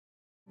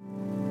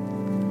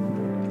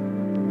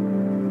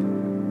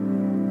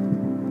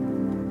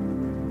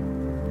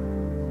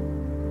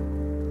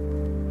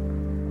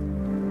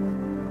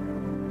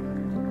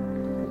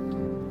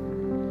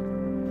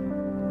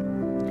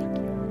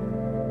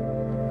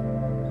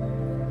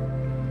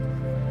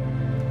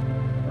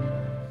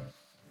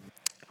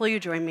Will you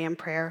join me in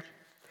prayer?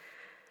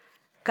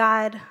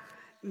 God,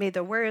 may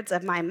the words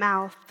of my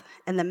mouth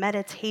and the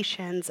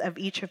meditations of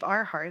each of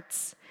our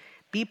hearts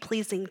be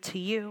pleasing to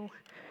you,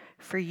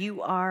 for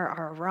you are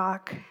our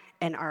rock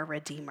and our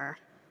Redeemer.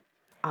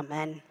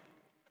 Amen.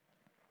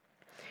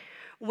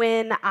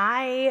 When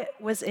I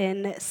was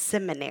in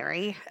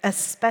seminary,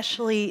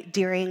 especially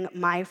during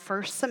my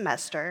first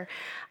semester,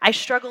 I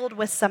struggled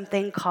with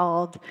something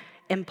called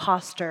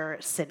imposter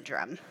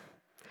syndrome.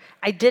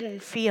 I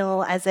didn't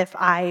feel as if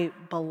I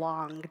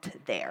belonged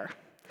there.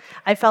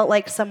 I felt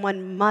like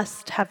someone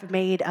must have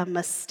made a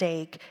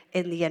mistake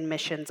in the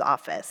admissions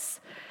office.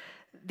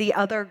 The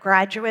other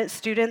graduate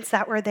students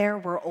that were there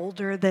were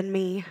older than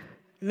me.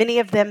 Many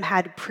of them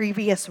had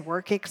previous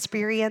work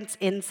experience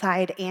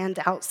inside and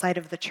outside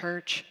of the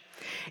church.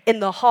 In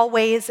the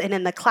hallways and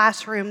in the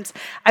classrooms,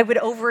 I would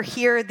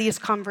overhear these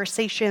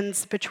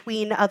conversations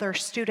between other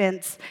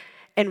students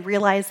and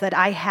realize that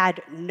I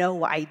had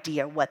no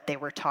idea what they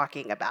were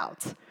talking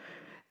about.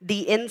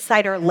 The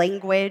insider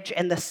language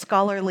and the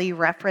scholarly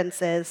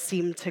references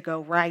seemed to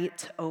go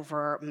right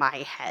over my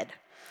head.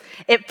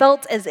 It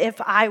felt as if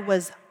I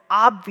was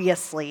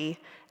obviously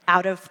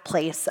out of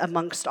place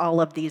amongst all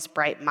of these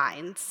bright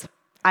minds.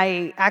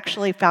 I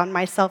actually found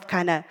myself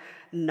kind of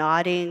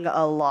nodding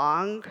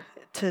along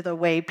to the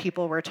way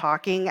people were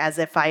talking as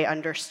if I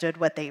understood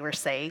what they were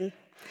saying.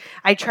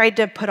 I tried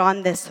to put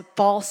on this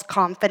false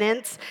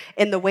confidence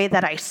in the way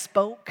that I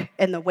spoke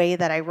and the way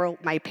that I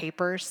wrote my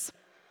papers.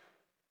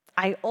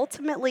 I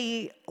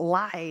ultimately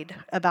lied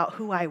about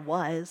who I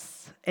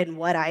was and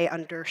what I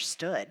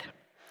understood.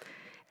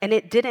 And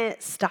it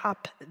didn't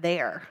stop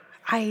there.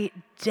 I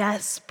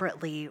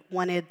desperately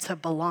wanted to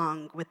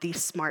belong with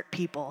these smart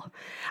people.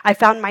 I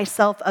found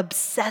myself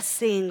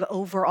obsessing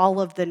over all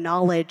of the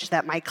knowledge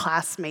that my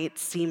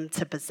classmates seemed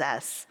to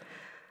possess.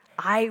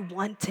 I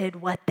wanted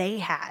what they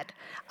had.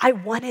 I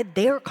wanted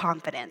their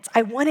confidence.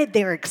 I wanted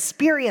their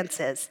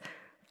experiences.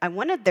 I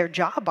wanted their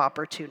job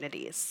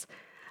opportunities.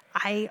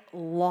 I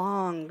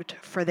longed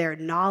for their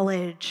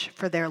knowledge,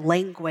 for their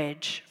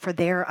language, for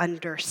their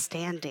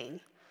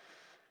understanding.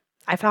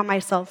 I found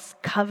myself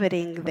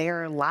coveting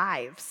their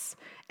lives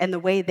and the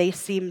way they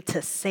seemed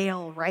to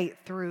sail right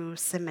through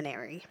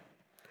seminary.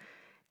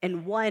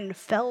 In one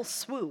fell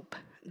swoop,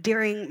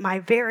 during my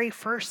very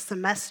first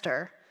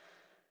semester,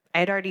 I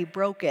had already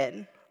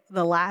broken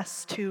the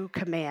last two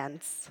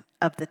commands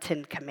of the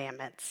 10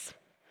 Commandments.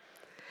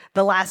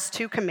 The last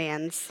two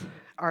commands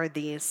are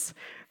these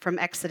from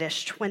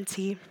Exodus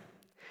 20,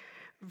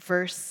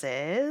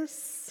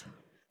 verses,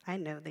 I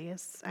know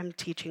these, I'm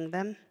teaching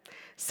them,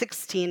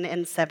 16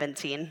 and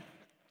 17.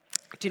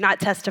 Do not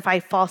testify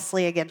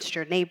falsely against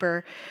your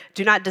neighbor.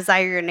 Do not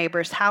desire your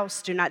neighbor's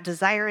house. Do not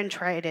desire and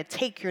try to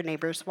take your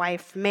neighbor's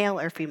wife, male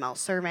or female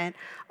servant,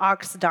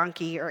 ox,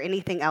 donkey, or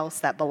anything else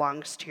that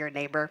belongs to your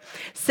neighbor.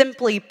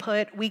 Simply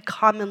put, we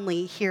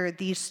commonly hear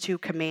these two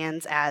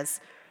commands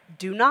as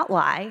do not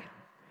lie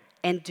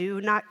and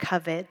do not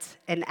covet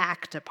and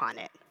act upon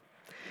it.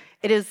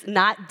 It is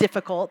not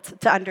difficult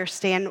to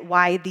understand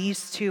why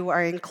these two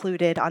are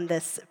included on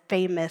this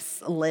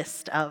famous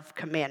list of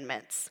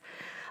commandments.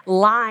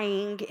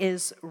 Lying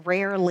is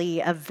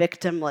rarely a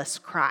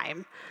victimless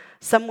crime.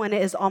 Someone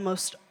is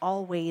almost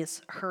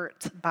always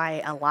hurt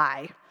by a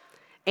lie.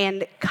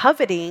 And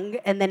coveting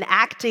and then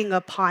acting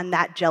upon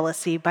that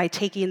jealousy by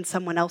taking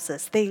someone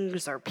else's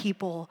things or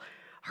people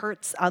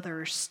hurts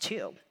others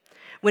too.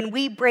 When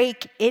we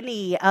break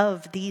any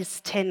of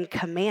these 10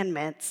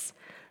 commandments,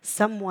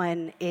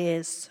 someone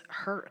is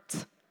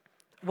hurt.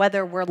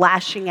 Whether we're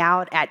lashing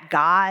out at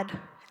God,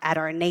 at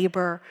our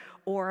neighbor,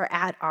 or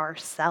at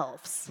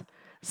ourselves,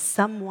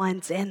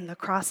 someone's in the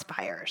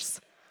crossfires.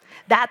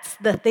 That's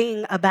the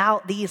thing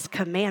about these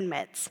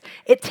commandments.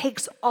 It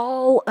takes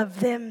all of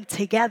them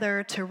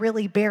together to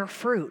really bear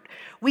fruit.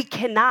 We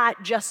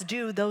cannot just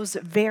do those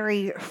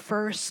very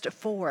first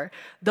four.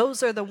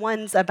 Those are the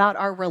ones about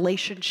our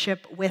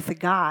relationship with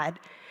God.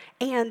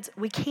 And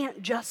we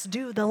can't just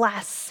do the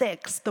last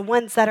six, the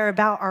ones that are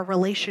about our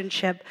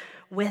relationship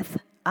with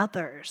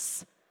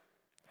others.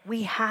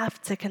 We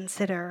have to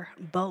consider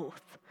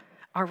both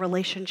our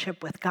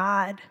relationship with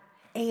God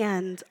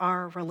and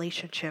our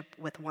relationship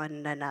with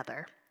one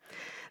another.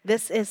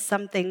 This is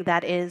something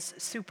that is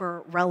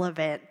super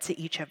relevant to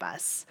each of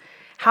us.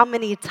 How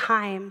many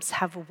times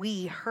have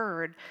we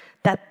heard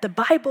that the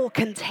Bible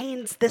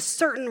contains this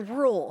certain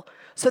rule,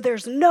 so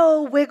there's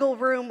no wiggle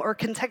room or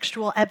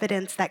contextual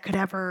evidence that could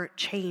ever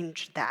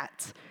change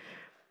that?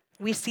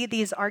 We see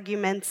these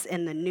arguments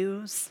in the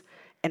news,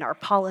 in our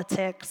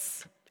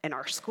politics, in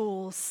our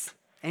schools,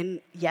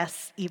 and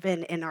yes,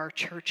 even in our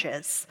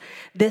churches.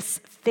 This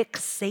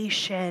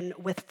fixation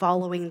with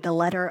following the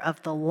letter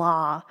of the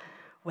law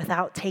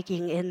without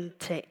taking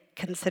into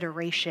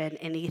consideration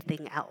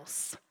anything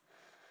else.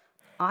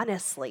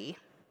 Honestly,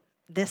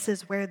 this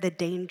is where the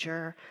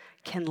danger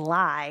can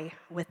lie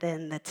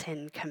within the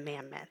 10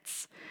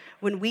 Commandments,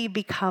 when we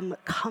become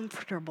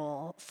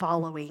comfortable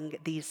following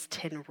these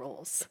 10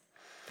 rules.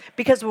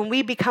 Because when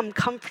we become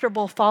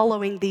comfortable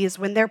following these,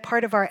 when they're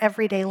part of our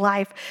everyday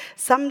life,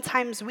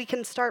 sometimes we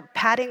can start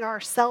patting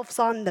ourselves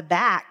on the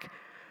back,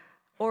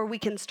 or we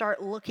can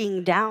start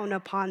looking down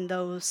upon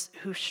those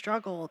who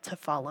struggle to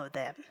follow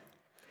them.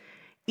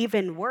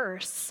 Even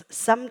worse,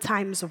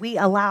 sometimes we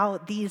allow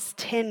these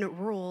 10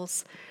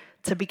 rules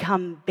to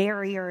become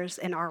barriers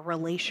in our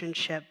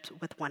relationship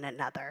with one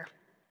another.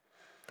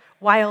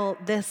 While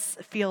this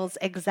feels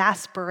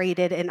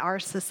exasperated in our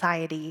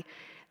society,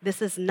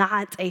 this is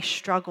not a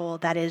struggle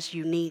that is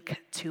unique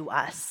to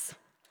us.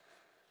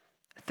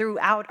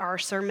 Throughout our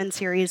sermon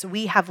series,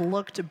 we have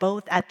looked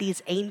both at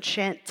these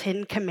ancient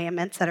 10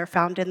 commandments that are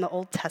found in the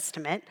Old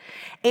Testament,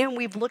 and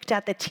we've looked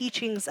at the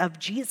teachings of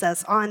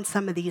Jesus on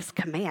some of these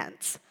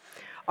commands.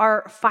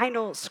 Our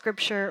final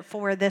scripture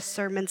for this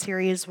sermon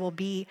series will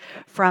be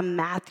from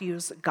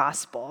Matthew's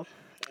Gospel.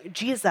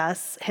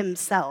 Jesus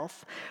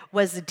himself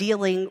was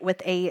dealing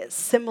with a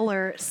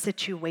similar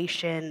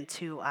situation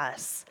to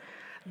us.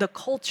 The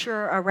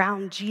culture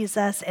around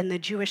Jesus and the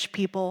Jewish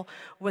people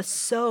was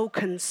so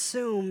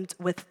consumed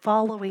with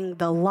following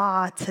the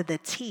law to the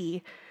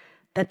T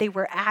that they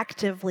were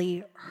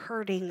actively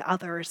hurting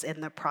others in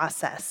the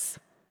process.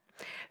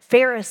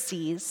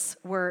 Pharisees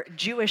were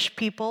Jewish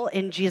people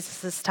in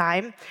Jesus'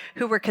 time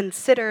who were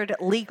considered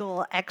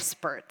legal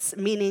experts,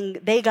 meaning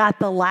they got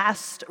the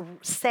last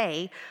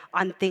say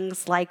on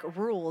things like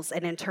rules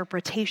and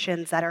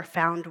interpretations that are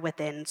found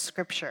within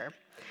Scripture.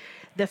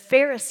 The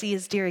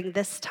Pharisees during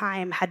this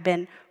time had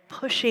been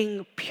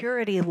pushing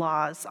purity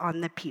laws on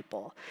the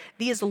people.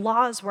 These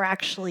laws were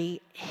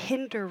actually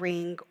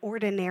hindering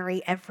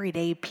ordinary,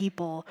 everyday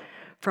people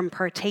from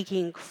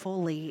partaking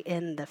fully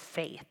in the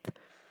faith.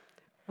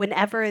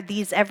 Whenever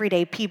these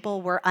everyday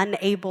people were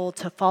unable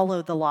to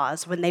follow the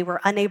laws, when they were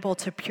unable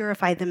to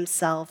purify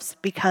themselves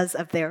because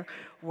of their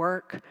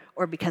work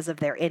or because of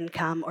their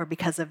income or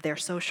because of their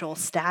social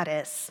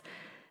status,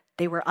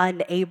 they were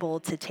unable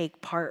to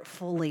take part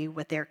fully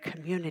with their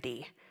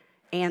community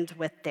and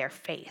with their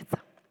faith.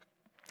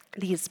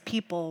 These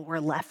people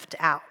were left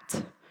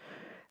out.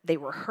 They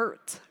were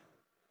hurt.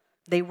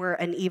 They were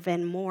an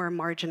even more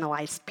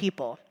marginalized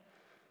people.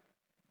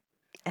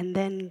 And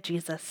then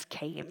Jesus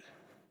came.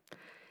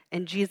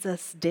 And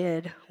Jesus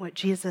did what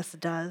Jesus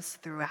does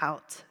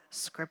throughout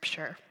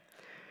Scripture.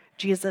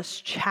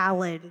 Jesus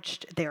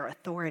challenged their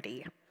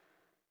authority.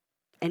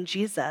 And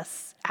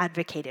Jesus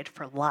advocated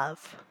for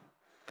love.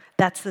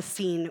 That's the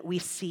scene we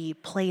see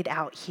played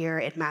out here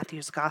in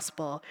Matthew's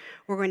Gospel.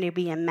 We're going to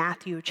be in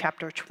Matthew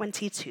chapter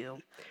 22,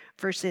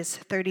 verses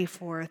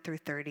 34 through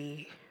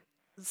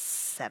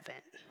 37.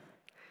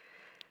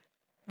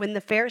 When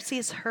the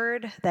Pharisees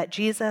heard that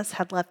Jesus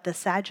had left the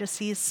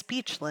Sadducees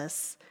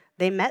speechless,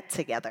 they met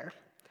together.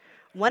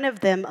 One of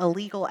them, a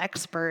legal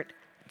expert,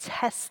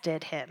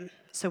 tested him.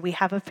 So we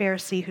have a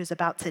Pharisee who's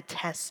about to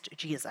test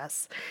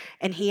Jesus.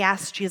 And he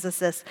asked Jesus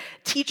this,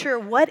 "Teacher,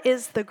 what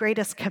is the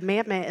greatest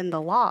commandment in the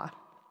law?"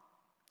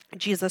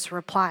 Jesus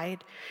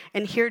replied,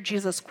 and here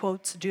Jesus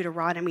quotes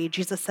Deuteronomy.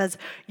 Jesus says,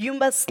 "You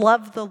must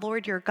love the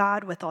Lord your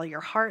God with all your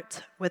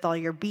heart, with all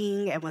your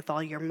being, and with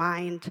all your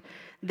mind.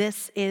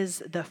 This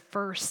is the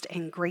first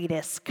and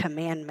greatest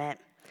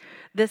commandment."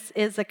 This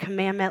is a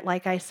commandment,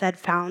 like I said,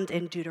 found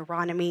in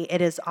Deuteronomy.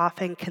 It is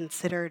often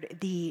considered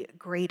the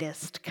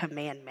greatest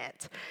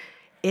commandment.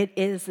 It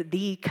is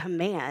the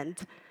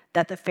command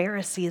that the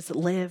Pharisees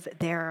live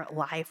their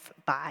life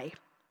by.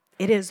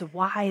 It is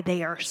why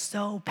they are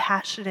so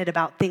passionate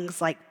about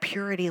things like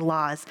purity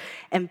laws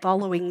and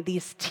following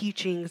these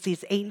teachings,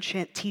 these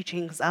ancient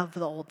teachings of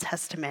the Old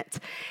Testament.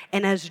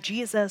 And as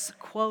Jesus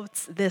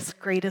quotes this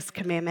greatest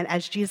commandment,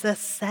 as Jesus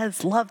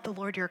says, "Love the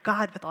Lord your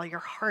God with all your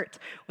heart,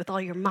 with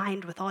all your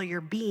mind, with all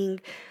your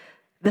being,"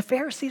 the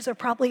Pharisees are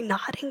probably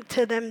nodding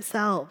to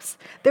themselves.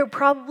 They're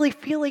probably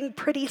feeling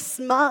pretty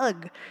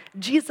smug.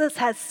 Jesus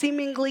has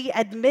seemingly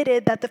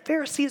admitted that the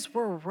Pharisees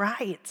were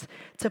right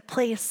to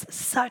place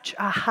such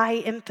a high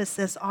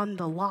emphasis on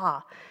the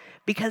law,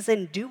 because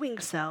in doing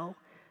so,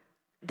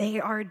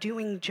 they are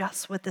doing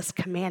just what this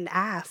command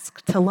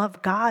asks, to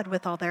love God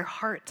with all their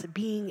heart,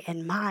 being,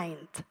 and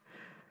mind.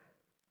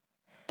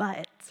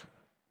 But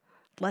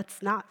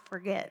let's not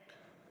forget,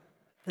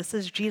 this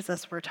is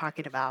Jesus we're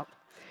talking about.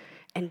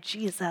 And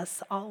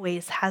Jesus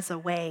always has a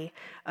way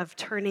of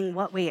turning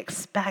what we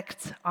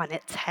expect on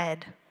its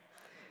head.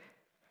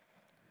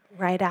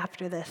 Right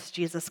after this,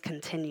 Jesus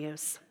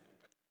continues.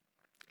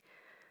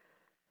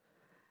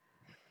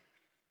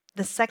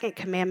 The second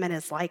commandment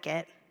is like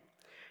it.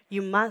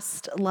 You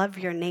must love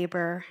your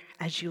neighbor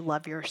as you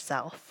love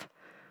yourself.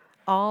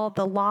 All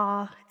the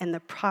law and the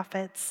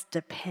prophets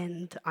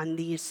depend on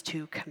these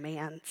two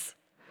commands.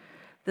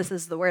 This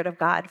is the word of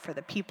God for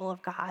the people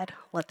of God.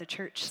 Let the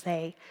church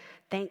say,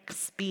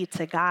 "Thanks be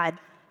to God."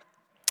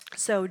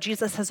 So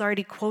Jesus has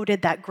already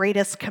quoted that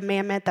greatest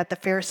commandment that the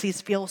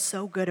Pharisees feel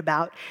so good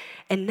about.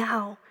 And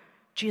now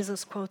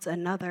Jesus quotes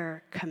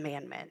another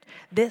commandment.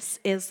 This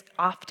is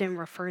often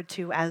referred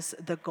to as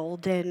the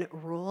golden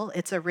rule.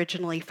 It's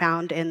originally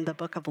found in the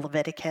book of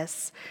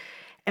Leviticus.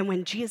 And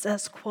when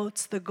Jesus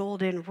quotes the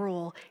golden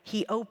rule,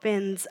 he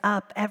opens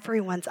up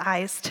everyone's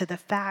eyes to the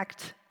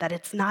fact that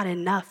it's not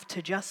enough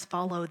to just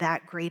follow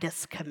that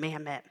greatest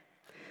commandment.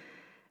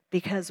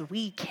 Because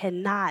we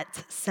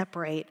cannot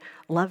separate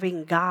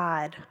loving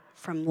God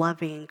from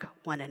loving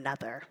one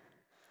another.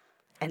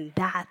 And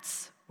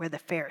that's where the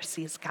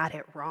Pharisees got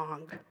it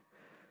wrong.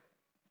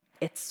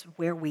 It's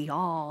where we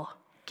all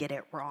get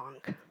it wrong.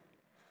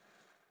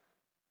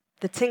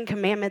 The Ten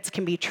Commandments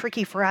can be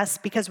tricky for us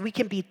because we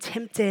can be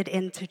tempted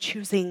into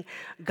choosing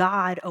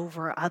God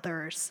over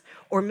others,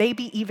 or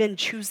maybe even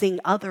choosing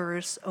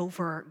others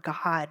over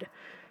God.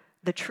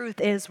 The truth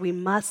is, we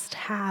must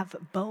have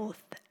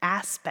both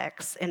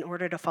aspects in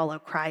order to follow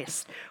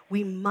Christ.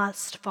 We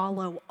must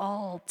follow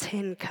all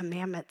 10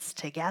 commandments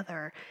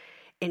together.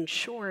 In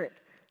short,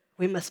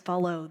 we must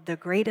follow the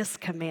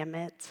greatest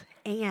commandment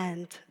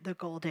and the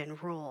golden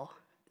rule,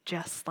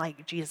 just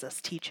like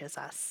Jesus teaches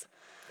us.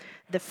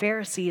 The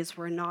Pharisees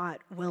were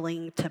not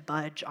willing to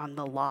budge on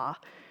the law,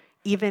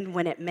 even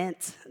when it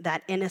meant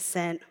that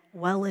innocent,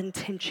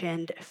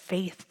 well-intentioned,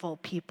 faithful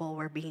people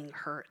were being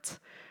hurt.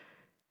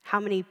 How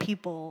many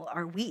people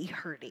are we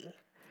hurting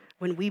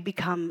when we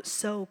become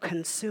so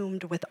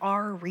consumed with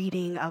our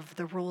reading of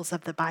the rules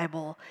of the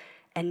Bible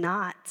and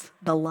not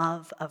the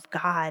love of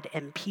God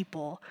and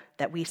people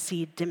that we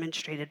see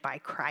demonstrated by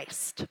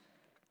Christ?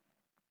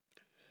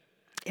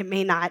 It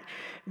may not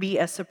be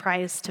a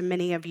surprise to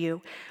many of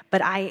you,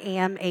 but I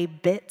am a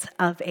bit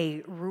of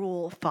a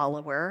rule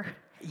follower.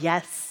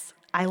 Yes,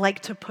 I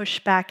like to push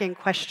back and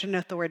question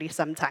authority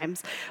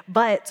sometimes,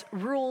 but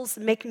rules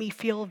make me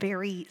feel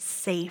very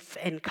safe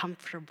and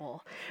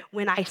comfortable.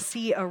 When I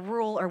see a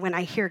rule or when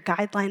I hear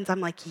guidelines,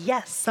 I'm like,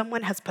 yes,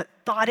 someone has put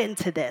thought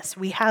into this.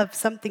 We have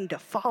something to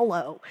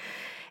follow.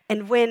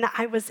 And when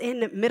I was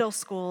in middle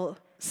school,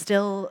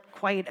 still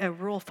quite a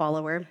rule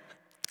follower,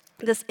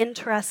 this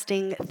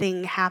interesting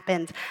thing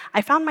happened.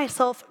 I found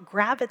myself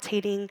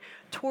gravitating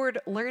toward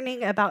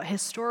learning about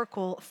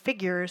historical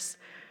figures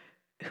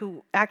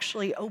who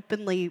actually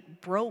openly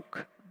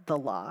broke the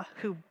law,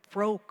 who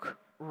broke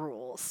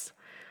rules.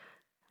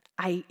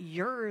 I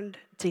yearned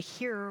to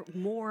hear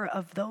more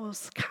of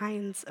those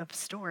kinds of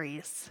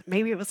stories.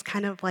 Maybe it was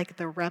kind of like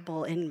the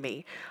rebel in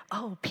me.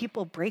 Oh,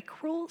 people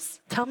break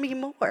rules? Tell me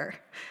more.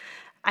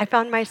 I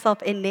found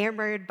myself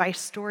enamored by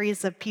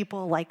stories of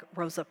people like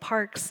Rosa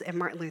Parks and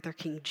Martin Luther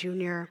King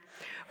Jr.,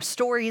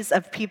 stories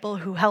of people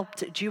who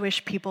helped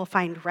Jewish people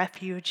find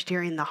refuge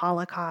during the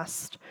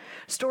Holocaust,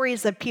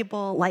 stories of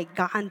people like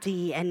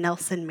Gandhi and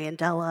Nelson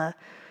Mandela,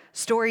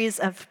 stories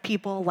of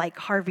people like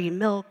Harvey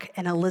Milk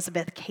and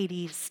Elizabeth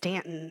Cady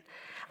Stanton.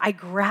 I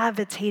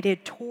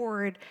gravitated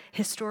toward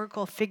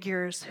historical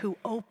figures who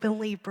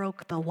openly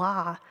broke the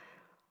law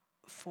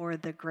for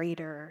the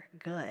greater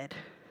good.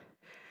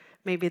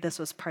 Maybe this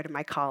was part of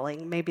my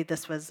calling. Maybe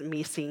this was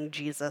me seeing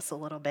Jesus a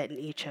little bit in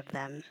each of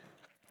them.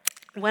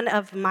 One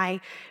of my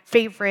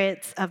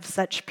favorites of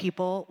such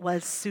people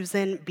was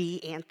Susan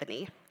B.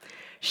 Anthony.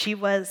 She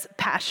was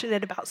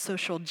passionate about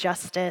social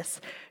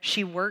justice.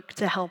 She worked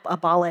to help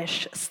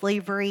abolish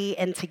slavery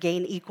and to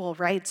gain equal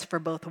rights for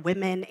both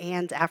women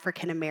and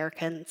African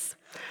Americans.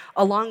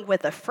 Along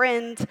with a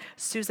friend,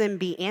 Susan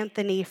B.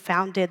 Anthony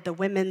founded the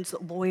Women's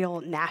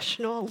Loyal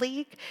National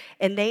League,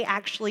 and they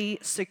actually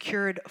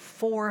secured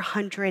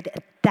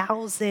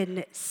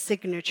 400,000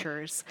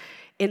 signatures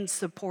in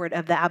support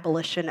of the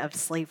abolition of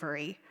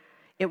slavery.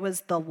 It was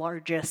the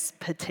largest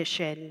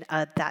petition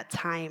at that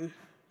time.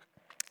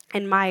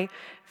 And my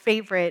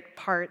favorite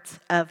part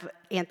of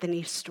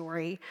Anthony's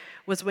story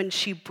was when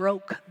she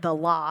broke the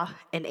law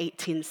in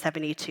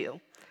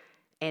 1872,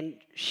 and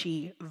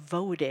she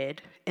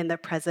voted in the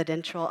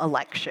presidential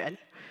election,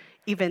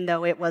 even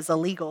though it was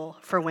illegal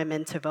for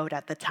women to vote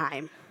at the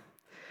time.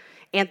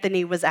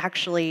 Anthony was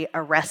actually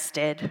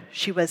arrested.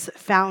 She was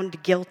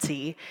found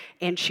guilty,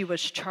 and she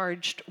was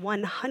charged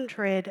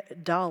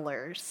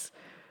 $100.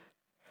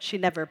 She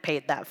never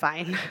paid that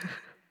fine,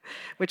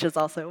 which is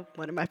also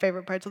one of my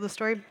favorite parts of the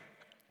story.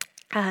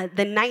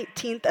 The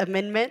 19th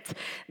Amendment,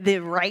 the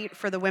right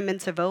for the women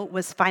to vote,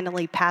 was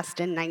finally passed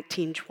in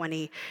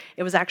 1920.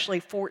 It was actually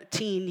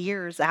 14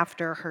 years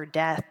after her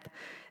death.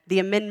 The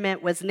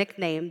amendment was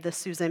nicknamed the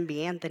Susan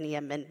B. Anthony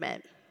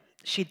Amendment.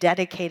 She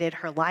dedicated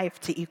her life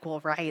to equal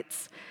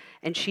rights,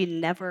 and she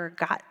never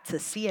got to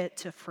see it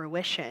to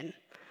fruition.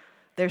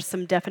 There's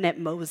some definite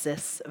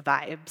Moses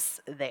vibes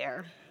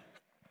there.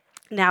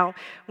 Now,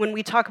 when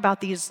we talk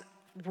about these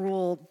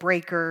rule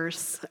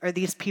breakers or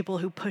these people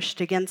who pushed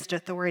against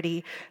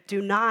authority,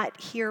 do not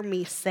hear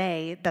me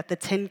say that the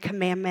 10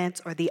 Commandments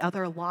or the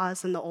other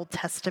laws in the Old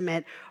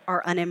Testament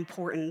are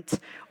unimportant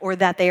or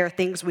that they are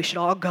things we should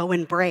all go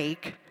and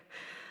break.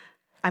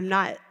 I'm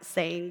not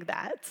saying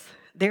that.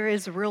 There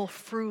is real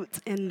fruit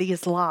in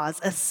these laws,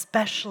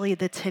 especially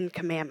the 10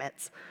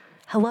 Commandments.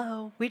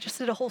 Hello, we just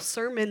did a whole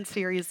sermon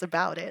series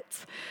about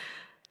it.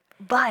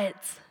 But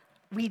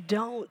we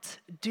don't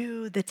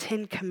do the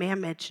 10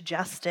 Commandments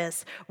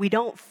justice. We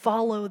don't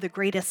follow the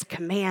greatest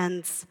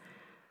commands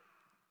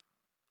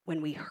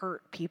when we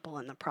hurt people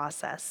in the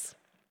process.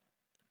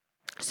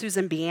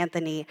 Susan B.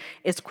 Anthony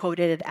is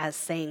quoted as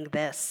saying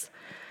this: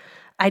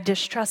 "I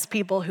distrust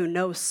people who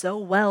know so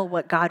well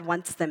what God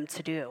wants them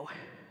to do,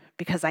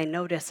 because I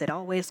notice it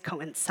always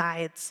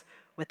coincides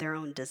with their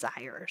own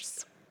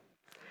desires."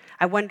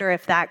 I wonder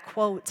if that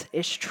quote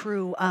is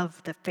true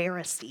of the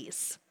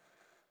Pharisees.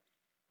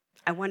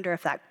 I wonder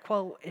if that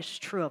quote is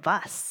true of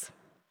us.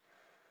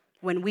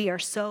 When we are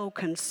so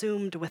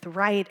consumed with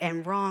right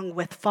and wrong,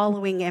 with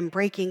following and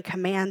breaking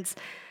commands,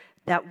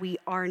 that we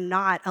are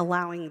not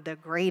allowing the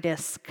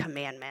greatest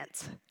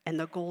commandment and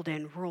the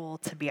golden rule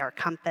to be our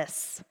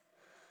compass.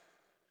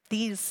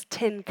 These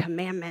 10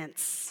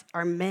 commandments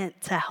are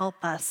meant to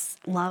help us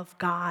love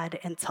God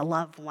and to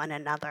love one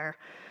another.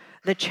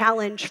 The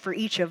challenge for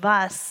each of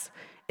us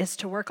is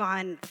to work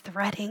on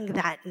threading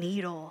that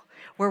needle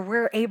where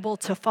we're able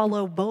to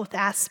follow both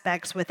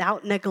aspects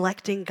without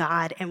neglecting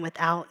God and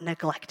without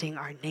neglecting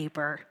our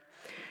neighbor.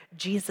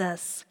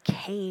 Jesus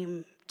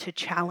came to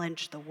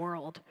challenge the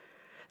world,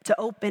 to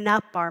open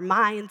up our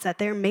minds that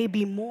there may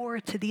be more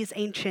to these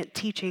ancient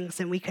teachings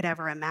than we could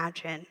ever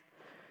imagine.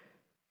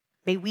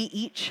 May we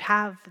each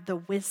have the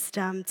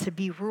wisdom to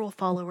be rule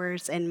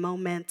followers in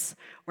moments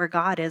where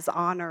God is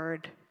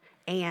honored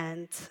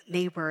and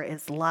neighbor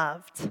is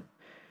loved.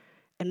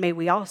 And may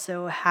we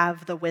also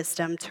have the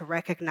wisdom to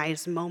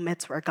recognize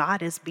moments where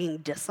God is being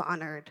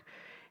dishonored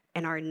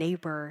and our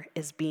neighbor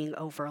is being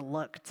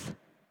overlooked.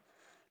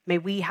 May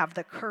we have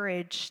the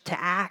courage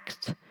to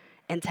act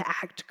and to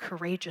act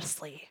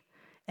courageously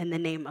in the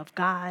name of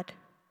God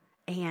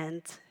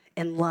and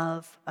in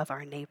love of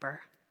our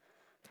neighbor.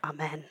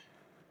 Amen.